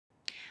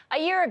A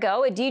year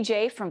ago, a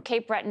DJ from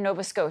Cape Breton,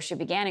 Nova Scotia,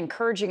 began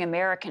encouraging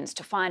Americans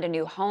to find a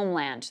new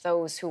homeland.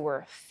 Those who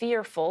were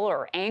fearful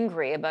or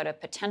angry about a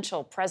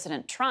potential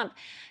President Trump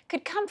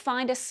could come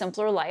find a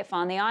simpler life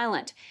on the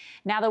island.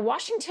 Now, the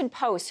Washington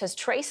Post has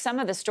traced some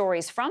of the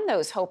stories from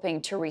those hoping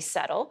to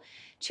resettle.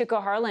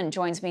 Chico Harlan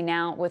joins me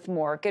now with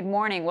more. Good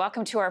morning.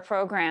 Welcome to our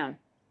program.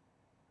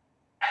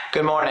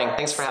 Good morning.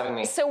 Thanks for having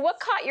me. So what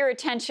caught your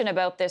attention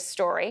about this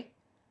story?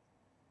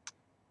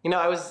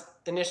 I was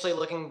initially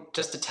looking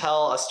just to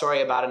tell a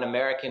story about an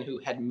American who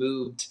had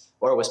moved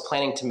or was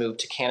planning to move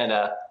to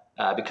Canada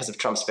because of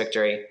Trump's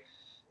victory,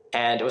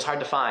 and it was hard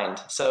to find.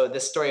 So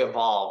this story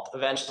evolved.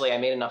 Eventually, I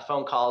made enough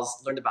phone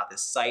calls, learned about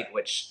this site,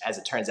 which, as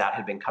it turns out,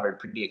 had been covered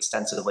pretty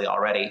extensively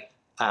already,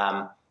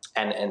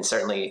 and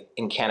certainly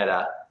in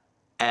Canada.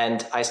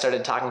 And I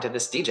started talking to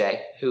this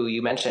DJ who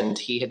you mentioned.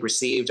 He had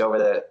received over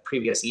the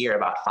previous year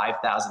about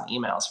 5,000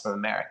 emails from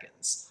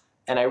Americans.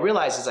 And I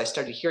realized as I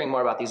started hearing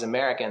more about these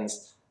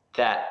Americans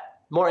that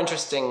more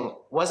interesting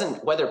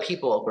wasn't whether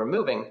people were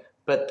moving,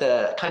 but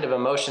the kind of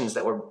emotions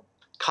that were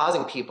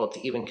causing people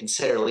to even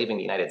consider leaving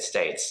the United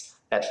States.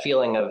 That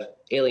feeling of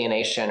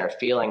alienation or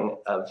feeling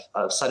of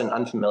sudden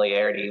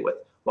unfamiliarity with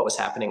what was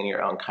happening in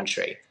your own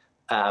country.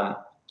 And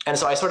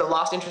so I sort of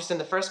lost interest in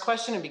the first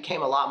question and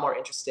became a lot more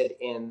interested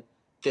in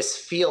this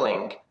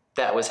feeling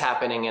that was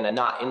happening in a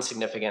not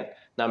insignificant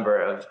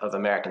number of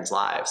Americans'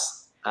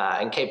 lives.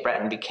 And Cape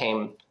Breton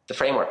became the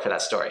framework for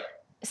that story.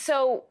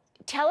 So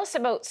tell us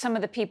about some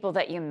of the people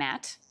that you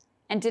met.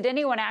 And did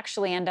anyone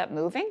actually end up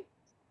moving?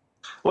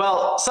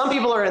 Well, some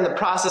people are in the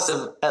process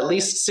of at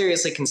least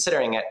seriously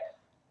considering it.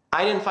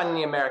 I didn't find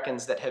any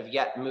Americans that have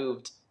yet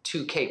moved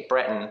to Cape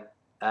Breton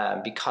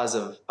because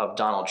of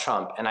Donald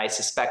Trump. And I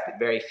suspect that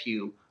very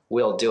few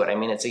will do it. I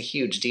mean, it's a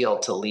huge deal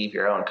to leave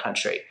your own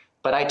country.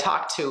 But I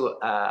talked to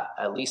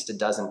at least a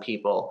dozen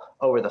people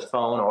over the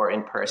phone or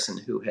in person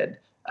who had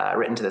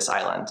written to this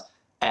island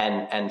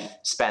and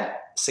spent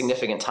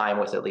significant time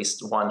with at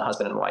least one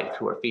husband and wife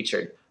who were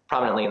featured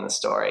prominently in the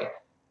story.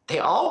 They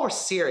all were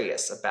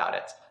serious about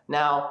it.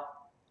 Now,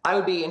 I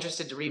would be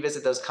interested to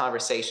revisit those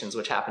conversations,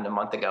 which happened a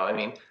month ago. I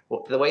mean,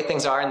 the way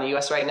things are in the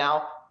US right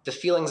now, the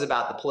feelings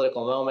about the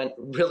political moment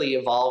really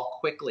evolve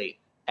quickly.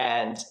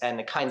 And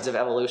the kinds of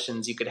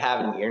evolutions you could have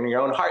in your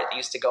own heart that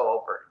used to go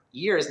over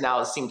years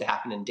now seem to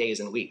happen in days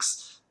and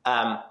weeks.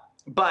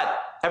 But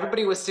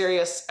everybody was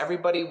serious.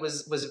 Everybody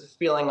was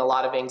feeling a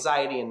lot of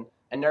anxiety and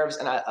nerves.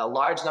 And a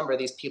large number of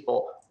these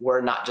people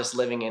were not just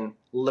living in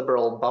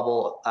liberal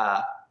bubble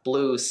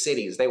blue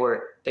cities.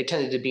 They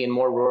tended to be in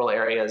more rural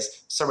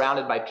areas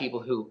surrounded by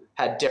people who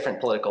had different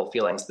political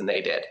feelings than they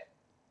did.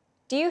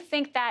 Do you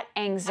think that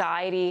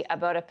anxiety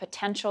about a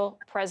potential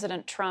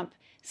President Trump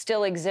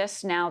still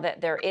exists now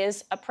that there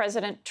is a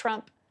President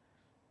Trump?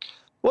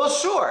 Well,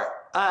 sure.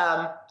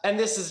 And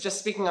this is just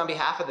speaking on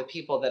behalf of the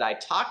people that I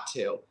talked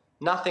to.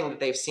 Nothing that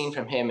they've seen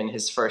from him in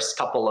his first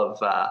couple of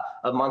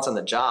months on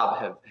the job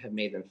have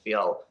made them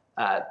feel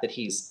that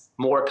he's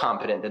more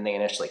competent than they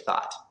initially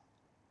thought.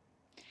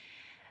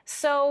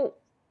 So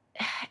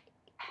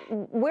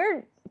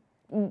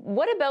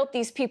what about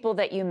these people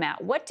that you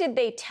met? What did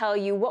they tell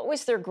you? What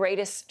was their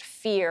greatest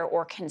fear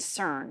or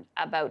concern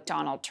about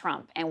Donald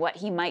Trump and what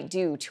he might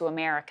do to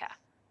America?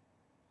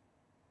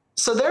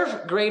 So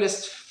their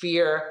greatest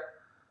fear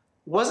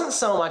wasn't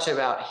so much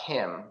about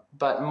him,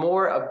 but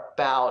more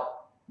about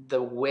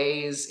the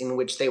ways in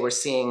which they were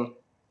seeing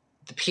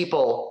the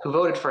people who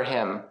voted for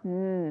him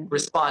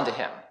respond to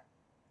him.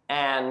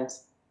 And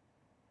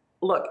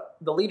look,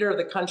 the leader of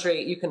the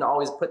country, you can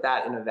always put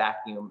that in a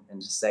vacuum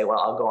and just say, well,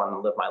 I'll go on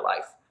and live my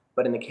life.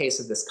 But in the case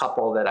of this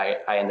couple that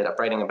I ended up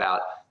writing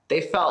about,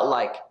 they felt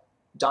like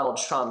Donald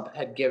Trump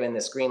had given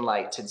this green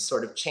light to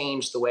sort of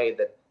change the way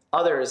that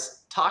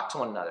others talked to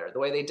one another, the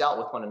way they dealt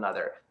with one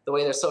another, the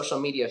way their social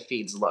media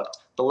feeds looked,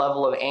 the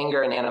level of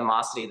anger and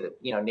animosity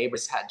that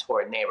neighbors had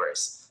toward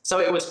neighbors. So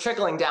it was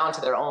trickling down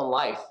to their own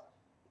life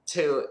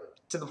to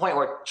the point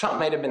where Trump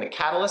might have been the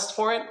catalyst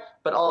for it,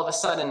 but all of a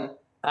sudden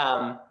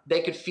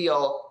they could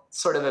feel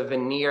sort of a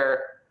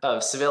veneer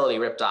of civility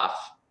ripped off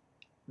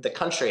the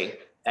country,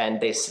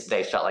 and they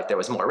felt like there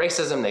was more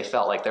racism. They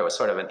felt like there was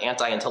sort of an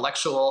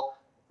anti-intellectual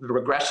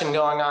regression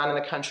going on in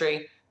the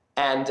country.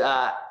 And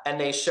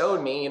they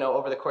showed me,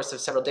 over the course of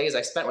several days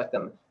I spent with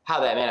them, how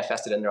that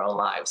manifested in their own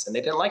lives. And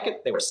they didn't like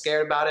it. They were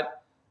scared about it.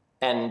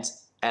 And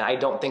I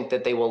don't think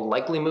that they will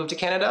likely move to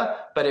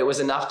Canada, but it was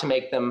enough to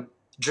make them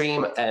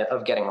dream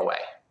of getting away.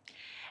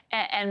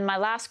 And my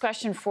last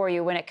question for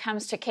you, when it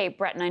comes to Cape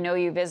Breton, I know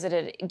you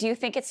visited, do you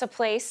think it's a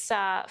place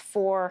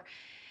for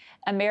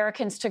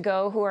Americans to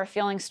go who are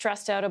feeling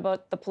stressed out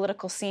about the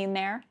political scene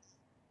there?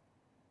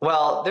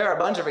 Well, there are a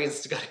bunch of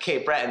reasons to go to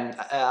Cape Breton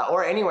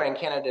or anywhere in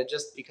Canada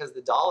just because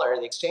the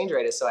exchange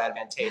rate is so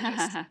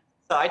advantageous.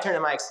 So I turned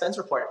in my expense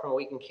report from a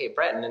week in Cape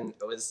Breton and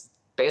it was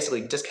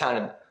basically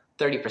discounted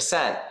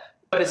 30%.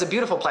 But it's a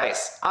beautiful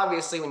place.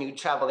 Obviously, when you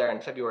travel there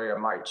in February or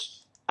March,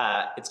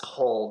 it's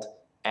cold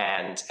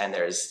and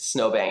there's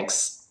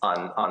snowbanks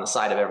on the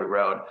side of every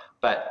road.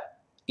 But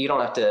you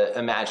don't have to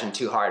imagine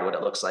too hard what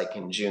it looks like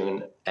in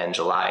June and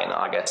July and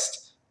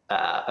August.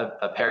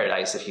 A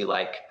paradise, if you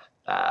like,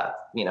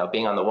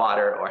 being on the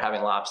water or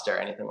having lobster or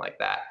anything like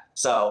that.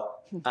 So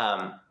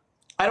I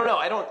don't know.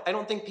 I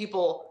don't think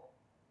people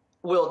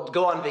will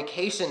go on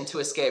vacation to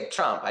escape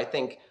Trump. I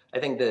think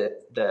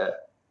the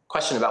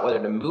question about whether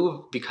to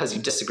move because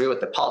you disagree with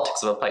the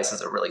politics of a place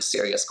is a really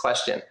serious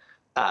question.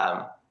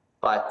 For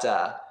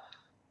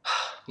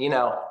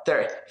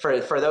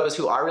those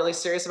who are really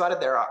serious about it,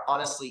 there are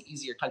honestly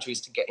easier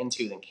countries to get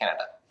into than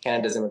Canada.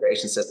 Canada's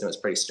immigration system is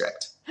pretty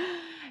strict.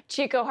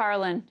 Chico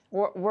Harlan,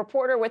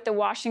 reporter with the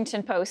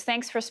Washington Post.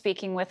 Thanks for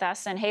speaking with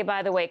us. And hey,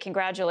 by the way,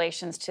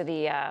 congratulations to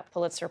the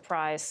Pulitzer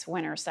Prize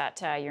winners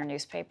at your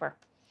newspaper.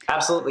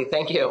 Absolutely.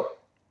 Thank you.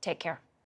 Take care.